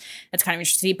that's kind of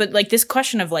interesting. But like this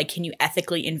question of like, can you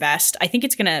ethically invest? I think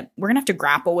we're gonna have to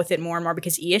grapple with it more and more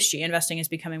because ESG investing is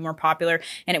becoming more popular,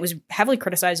 and it was heavily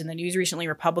criticized in the news recently.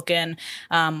 Republican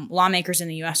lawmakers in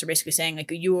the US are basically saying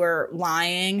like you are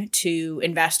lying to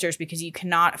investors because you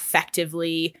cannot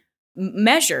effectively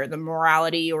measure the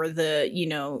morality or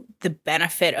the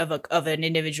benefit of an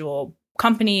individual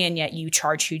company, and yet you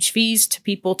charge huge fees to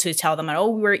people to tell them, oh,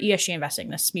 we're ESG investing.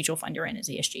 This mutual fund you're in is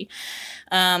ESG.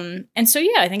 And so,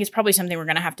 I think it's probably something we're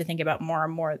going to have to think about more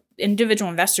and more. Individual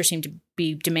investors seem to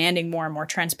be demanding more and more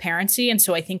transparency. And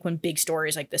so I think when big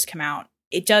stories like this come out,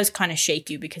 it does kind of shake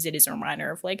you because it is a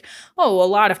reminder of like, oh, a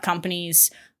lot of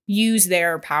companies use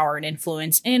their power and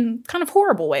influence in kind of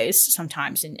horrible ways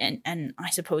sometimes. And I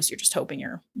suppose you're just hoping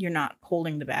you're not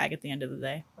holding the bag at the end of the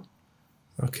day.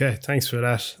 Okay, thanks for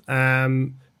that.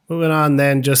 Moving on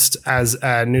then, just as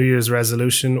a New Year's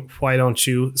resolution, why don't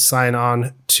you sign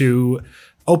on to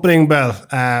Opening Bell?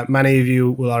 Many of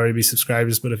you will already be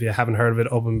subscribers, but if you haven't heard of it,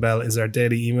 Opening Bell is our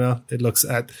daily email. It looks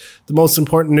at the most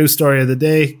important news story of the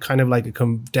day, kind of like a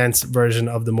condensed version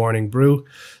of the morning brew.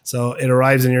 So it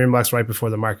arrives in your inbox right before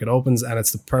the market opens, and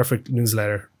it's the perfect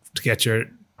newsletter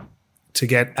to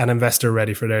get an investor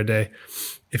ready for their day.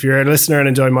 If you're a listener and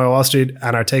enjoy My Wall Street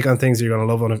and our take on things, you're going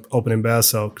to love Opening Bell.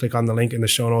 So click on the link in the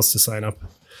show notes to sign up.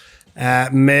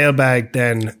 Mailbag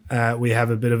then. We have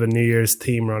a bit of a New Year's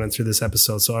theme running through this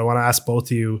episode. So I want to ask both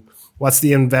of you, What's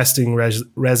the investing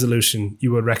resolution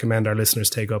you would recommend our listeners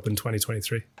take up in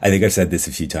 2023? I think I've said this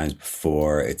a few times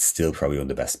before. It's still probably one of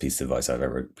the best pieces of advice I've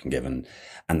ever been given.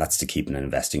 And that's to keep an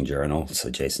investing journal. So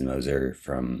Jason Moser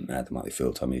from The Motley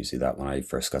Fool told me to do that when I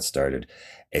first got started.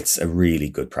 It's a really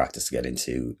good practice to get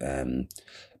into.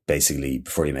 Basically,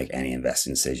 before you make any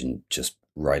investing decision, just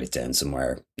write it down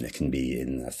somewhere. It can be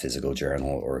in a physical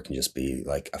journal, or it can just be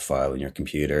like a file in your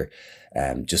computer.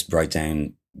 Just write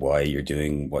down why you're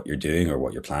doing what you're doing or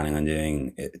what you're planning on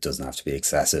doing. It doesn't have to be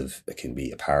excessive. It can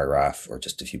be a paragraph or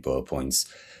just a few bullet points,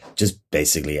 just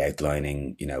basically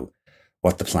outlining,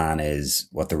 what the plan is,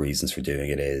 what the reasons for doing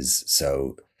it is.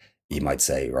 So you might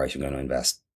say, right, I'm going to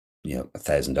invest,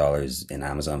 $1,000 in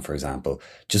Amazon, for example.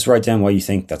 Just write down why you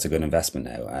think that's a good investment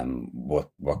now.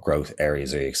 What growth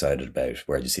areas are you excited about?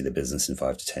 Where do you see the business in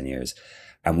 5 to 10 years?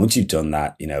 And once you've done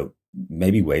that,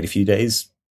 maybe wait a few days.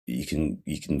 You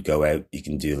can go out, you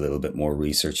can do a little bit more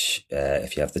research.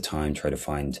 If you have the time, try to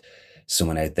find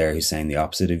someone out there who's saying the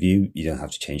opposite of you. You don't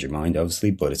have to change your mind,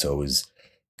 obviously, but it's always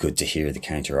good to hear the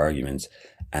counter argument.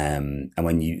 And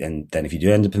then if you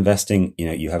do end up investing,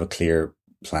 you have a clear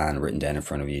plan written down in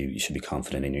front of you. You should be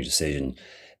confident in your decision.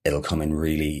 It'll come in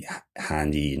really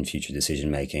handy in future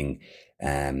decision making.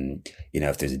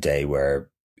 If there's a day where,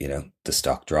 the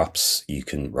stock drops, you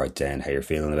can write down how you're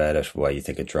feeling about it, why you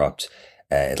think it dropped.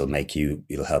 It'll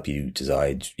help you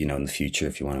decide, in the future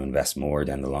if you want to invest more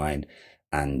down the line.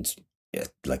 And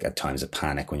like at times of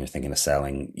panic when you're thinking of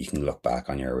selling, you can look back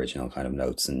on your original kind of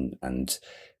notes and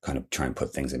kind of try and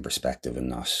put things in perspective and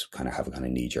not kind of have a kind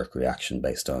of knee-jerk reaction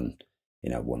based on,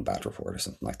 one bad report or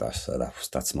something like that. So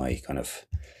that's my kind of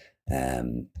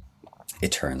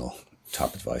eternal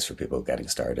top advice for people getting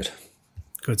started.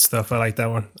 Good stuff. I like that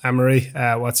one. Anne-Marie,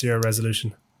 what's your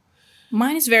resolution?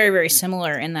 Mine is very, very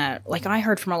similar in that, like, I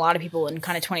heard from a lot of people in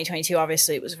kind of 2022,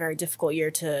 obviously it was a very difficult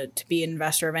year to be an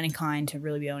investor of any kind, to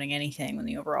really be owning anything when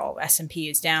the overall S&P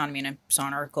is down. I mean, I saw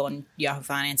an article in Yahoo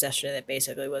Finance yesterday that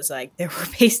basically was like,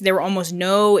 there were almost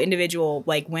no individual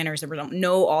like winners. There were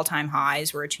no all-time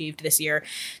highs were achieved this year.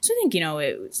 So I think,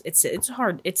 it's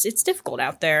hard. It's difficult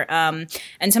out there. And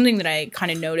something that I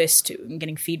kind of noticed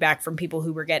getting feedback from people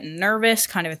who were getting nervous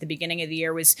kind of at the beginning of the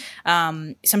year was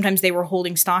sometimes they were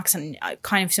holding stocks and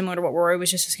kind of similar to what Rory was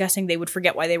just discussing, they would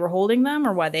forget why they were holding them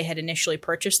or why they had initially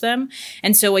purchased them.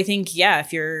 And so I think,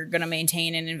 if you're going to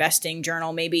maintain an investing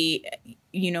journal, maybe,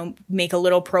 make a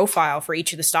little profile for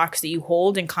each of the stocks that you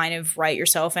hold and kind of write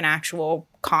yourself an actual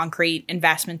concrete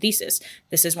investment thesis.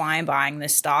 This is why I'm buying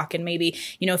this stock. And maybe,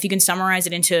 if you can summarize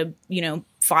it into,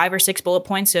 5 or 6 bullet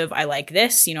points of, I like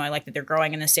this, I like that they're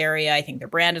growing in this area. I think their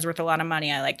brand is worth a lot of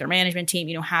money. I like their management team,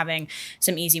 having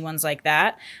some easy ones like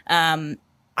that.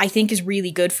 I think is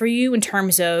really good for you in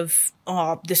terms of,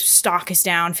 this stock is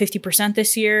down 50%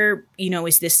 this year.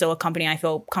 Is this still a company I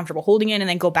feel comfortable holding in? And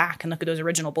then go back and look at those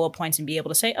original bullet points and be able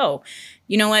to say, oh,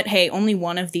 you know what? Hey, only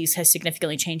one of these has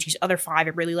significantly changed. These other 5 I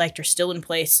really liked are still in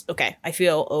place. Okay, I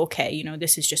feel okay.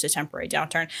 This is just a temporary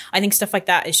downturn. I think stuff like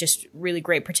that is just really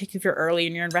great, particularly if you're early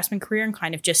in your investment career and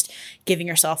kind of just giving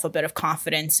yourself a bit of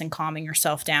confidence and calming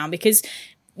yourself down. Because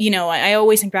I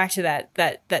always think back to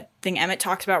that thing Emmett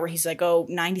talks about where he's like,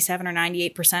 97 or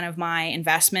 98% of my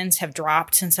investments have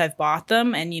dropped since I've bought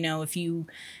them. And, if you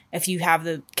have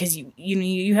because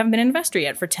you haven't been an investor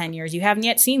yet for 10 years, you haven't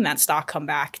yet seen that stock come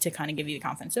back to kind of give you the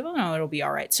confidence of, no, it'll be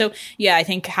all right. So I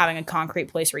think having a concrete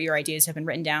place where your ideas have been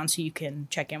written down so you can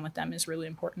check in with them is really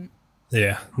important.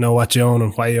 Yeah. Know what you own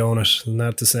and why you own it. Isn't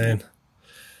that the saying?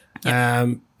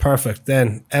 Yeah. Perfect.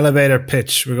 Then elevator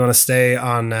pitch. We're going to stay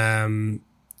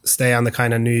on the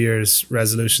kind of New Year's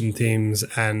resolution themes.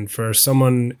 And for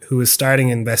someone who is starting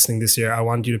investing this year, I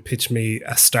want you to pitch me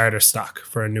a starter stock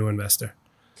for a new investor.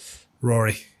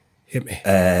 Rory, hit me.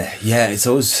 It's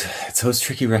always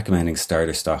tricky recommending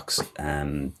starter stocks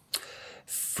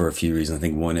for a few reasons. I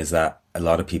think one is that a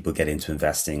lot of people get into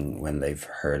investing when they've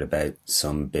heard about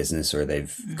some business or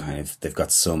they've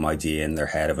got some idea in their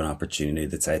head of an opportunity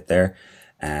that's out there.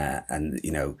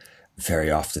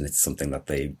 Very often it's something that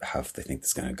they think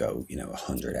it's going to go,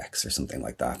 100x or something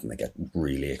like that. And they get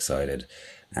really excited.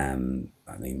 Going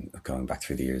back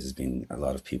through the years, there's been a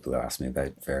lot of people who ask me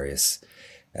about various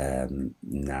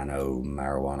nano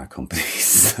marijuana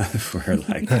companies where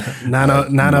like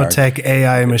nanotech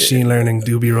AI machine learning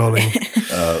do be rolling.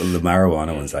 The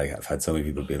marijuana ones, I've had so many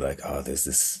people be like, there's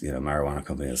this marijuana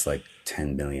company that's like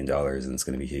 $10 million and it's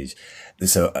going to be huge.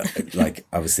 So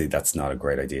obviously that's not a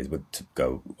great idea to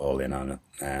go all in on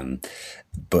it.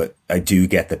 But I do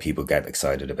get that people get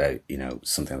excited about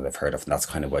something that they've heard of, and that's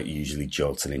kind of what usually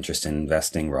jolts an interest in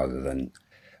investing rather than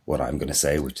what I'm going to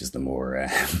say, which is the more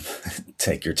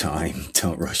take your time,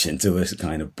 don't rush into it,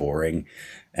 kind of boring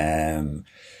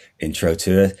intro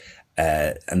to it.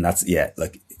 And that's,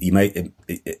 like you might,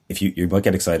 if you might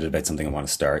get excited about something and want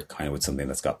to start kind of with something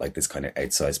that's got like this kind of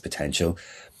outsized potential,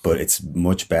 but it's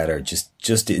much better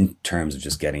just in terms of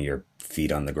just getting your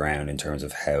feet on the ground in terms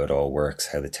of how it all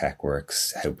works, how the tech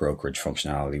works, how brokerage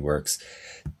functionality works,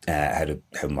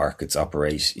 how markets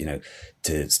operate,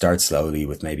 to start slowly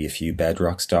with maybe a few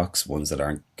bedrock stocks, ones that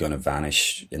aren't going to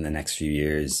vanish in the next few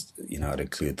years. I'd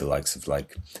include the likes of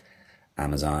like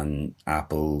Amazon,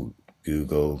 Apple,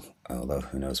 Google, although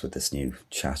who knows what this new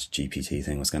chat GPT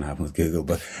thing was going to happen with Google,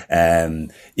 but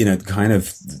kind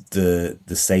of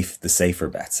the safer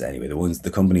bets anyway,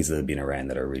 the companies that have been around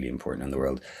that are really important in the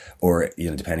world, or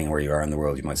depending on where you are in the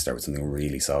world, you might start with something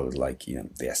really solid like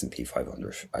the S&P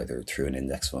 500, either through an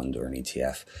index fund or an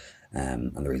ETF.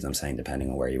 And the reason I'm saying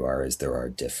depending on where you are is there are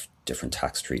different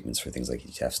tax treatments for things like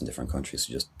ETFs in different countries,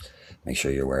 so just make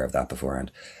sure you're aware of that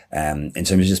beforehand. In terms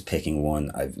of just picking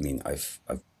one, I've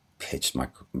pitched my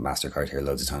MasterCard here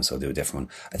loads of times, so I'll do a different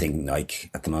one. I think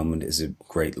Nike at the moment is a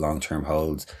great long-term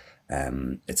hold.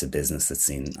 It's a business that's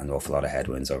seen an awful lot of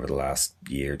headwinds over the last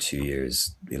year, 2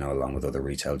 years, along with other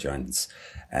retail giants.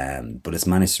 But it's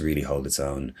managed to really hold its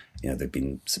own. There've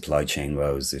been supply chain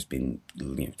woes. There's been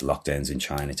lockdowns in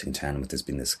China to contend with. There's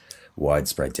been this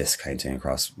widespread discounting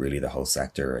across really the whole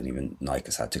sector, and even Nike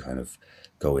has had to kind of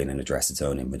go in and address its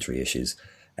own inventory issues.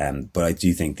 But I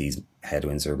do think these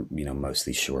headwinds are,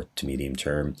 mostly short to medium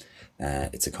term.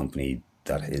 It's a company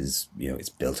that is, it's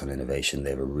built on innovation. They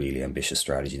have a really ambitious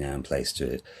strategy now in place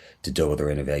to double their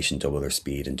innovation, double their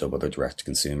speed, and double their direct to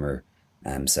consumer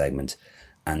segment.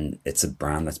 And it's a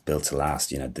brand that's built to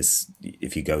last.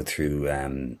 If you go through,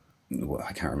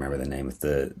 I can't remember the name of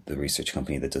the research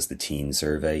company that does the teen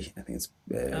survey. I think it's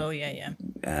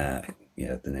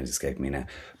the name's escaping me now,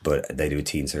 but they do a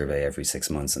teen survey every 6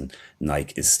 months, and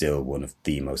Nike is still one of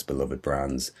the most beloved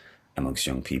brands amongst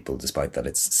young people, despite that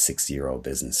it's a 60-year-old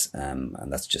business. And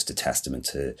that's just a testament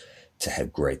to how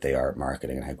great they are at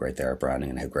marketing, and how great they are at branding,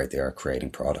 and how great they are at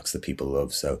creating products that people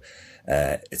love. So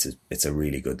it's a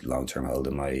really good long-term hold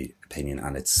in my opinion,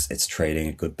 and it's trading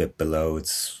a good bit below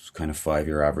its kind of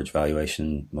 5-year average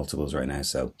valuation multiples right now.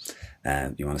 So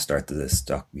you want to start the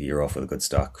stock year off with a good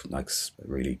stock, Nike's a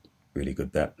really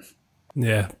good bet.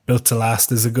 Yeah, built to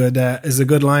last is a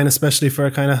good line, especially for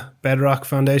a kind of bedrock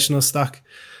foundational stock.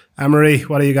 Anne-Marie,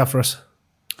 what do you got for us?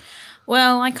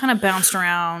 Well, I kind of bounced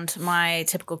around my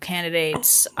typical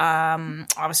candidates.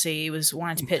 Obviously,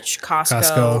 wanted to pitch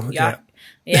Costco.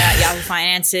 Yahoo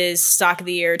Finances, stock of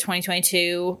the year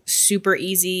 2022, super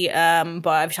easy. But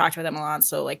I've talked about them a lot,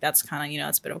 so like that's kind of,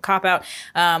 it's a bit of a cop out.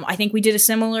 I think we did a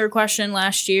similar question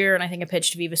last year, and I think I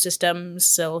pitched Viva Systems.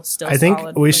 Still. I think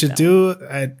solid we should do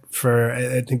it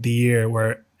for the year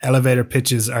where elevator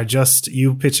pitches are just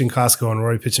you pitching Costco and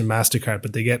Rory pitching MasterCard,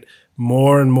 but they get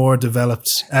more and more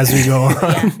developed as we go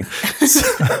on.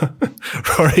 So,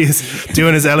 Rory is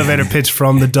doing his elevator pitch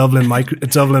from the Dublin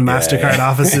MasterCard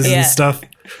offices and stuff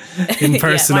in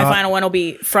person. My final one will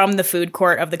be from the food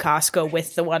court of the Costco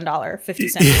with the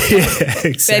 $1.50. Yeah,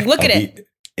 exactly. Look at it.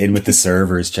 In with the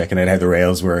servers, checking out how the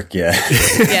rails work. Yeah.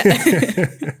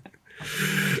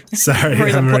 Sorry,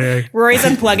 Rory's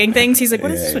unplugging things. He's like, what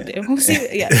does this one do? We'll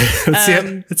see.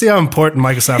 Let's see how important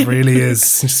Microsoft really is.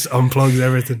 Just unplugs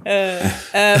everything.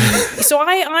 So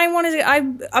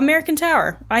I American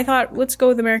Tower. I thought, let's go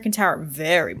with American Tower.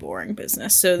 Very boring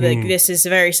business. So this is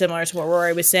very similar to what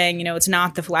Rory was saying. It's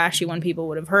not the flashy one people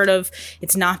would have heard of.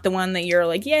 It's not the one that you're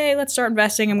like, yay, let's start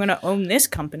investing. I'm going to own this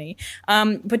company.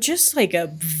 But just like a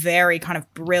very kind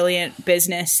of brilliant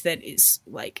business that is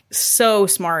like so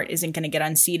smart, isn't going to get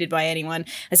unseated by anyone.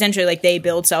 Essentially, like they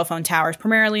build cell phone towers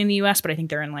primarily in the US, but I think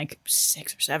they're in like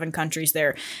 6 or 7 countries.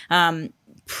 They're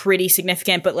pretty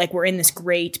significant, but like we're in this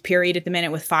great period at the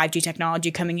minute with 5G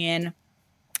technology coming in.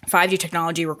 5G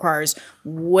technology requires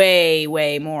way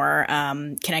more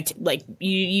like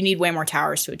you need way more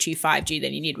towers to achieve 5G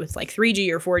than you need with like 3G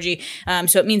or 4G.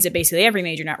 So it means that basically every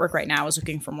major network right now is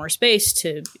looking for more space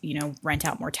to rent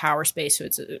out more tower space. So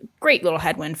it's a great little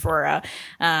headwind for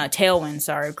great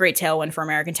tailwind for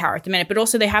American Tower at the minute. But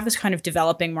also they have this kind of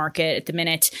developing market at the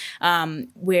minute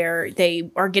where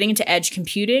they are getting into edge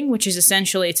computing, which is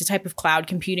essentially it's a type of cloud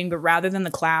computing, but rather than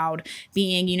the cloud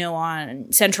being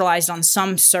centralized on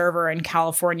some server in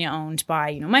California owned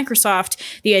by,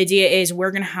 Microsoft. The idea is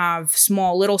we're going to have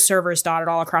small little servers dotted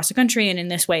all across the country. And in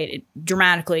this way, it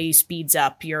dramatically speeds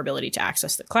up your ability to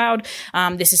access the cloud.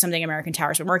 This is something American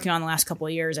Tower's been working on the last couple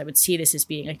of years. I would see this as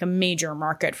being like a major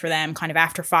market for them kind of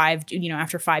after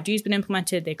 5G has been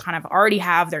implemented. They kind of already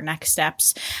have their next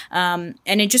steps. And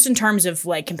it just in terms of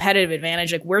like competitive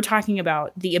advantage, like we're talking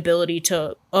about the ability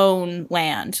to own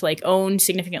land, like own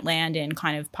significant land in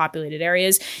kind of populated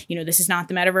areas. This is not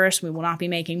the metaverse. We will not be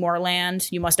making more land.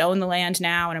 You must own the land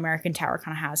now. And American Tower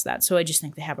kind of has that. So I just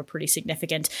think they have a pretty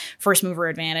significant first mover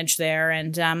advantage there.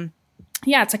 And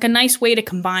it's like a nice way to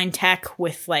combine tech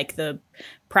with like the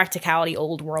practicality,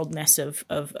 old worldness of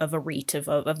a REIT,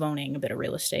 of owning a bit of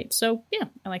real estate. So yeah,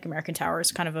 I like American Tower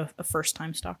as kind of a first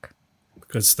time stock.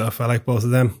 Good stuff. I like both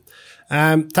of them.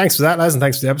 Thanks for that, Les, and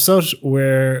thanks for the episode.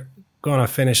 We're going to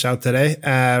finish out today.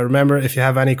 Remember, if you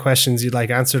have any questions you'd like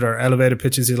answered or elevator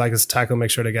pitches you'd like us to tackle, make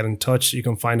sure to get in touch. You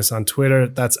can find us on Twitter.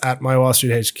 That's at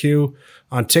MyWallStreetHQ.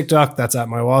 On TikTok, that's at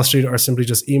MyWallStreet, or simply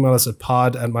just email us at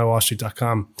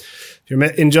pod@mywallstreet.com. If you're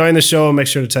enjoying the show, make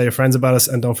sure to tell your friends about us,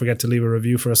 and don't forget to leave a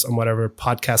review for us on whatever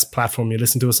podcast platform you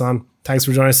listen to us on. Thanks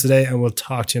for joining us today, and we'll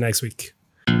talk to you next week.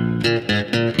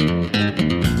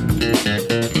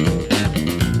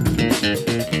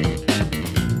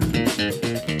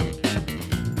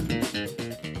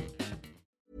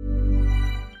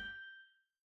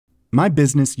 My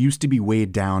business used to be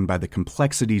weighed down by the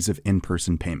complexities of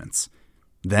in-person payments.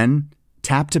 Then,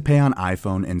 Tap to Pay on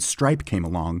iPhone and Stripe came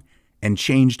along and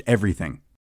changed everything.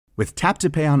 With Tap to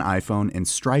Pay on iPhone and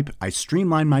Stripe, I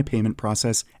streamlined my payment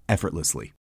process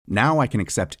effortlessly. Now I can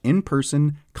accept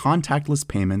in-person, contactless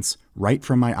payments right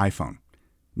from my iPhone.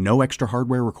 No extra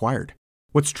hardware required.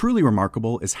 What's truly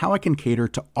remarkable is how I can cater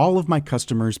to all of my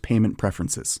customers' payment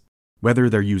preferences. Whether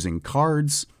they're using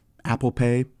cards, Apple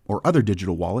Pay, or other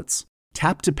digital wallets,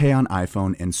 Tap to Pay on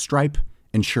iPhone and Stripe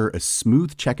ensure a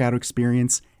smooth checkout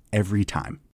experience every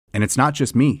time. And it's not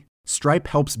just me. Stripe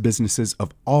helps businesses of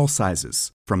all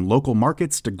sizes, from local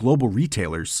markets to global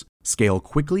retailers, scale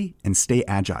quickly and stay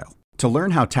agile. To learn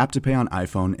how Tap to Pay on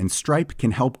iPhone and Stripe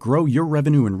can help grow your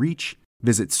revenue and reach,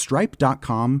 visit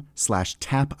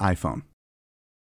stripe.com/tapiphone.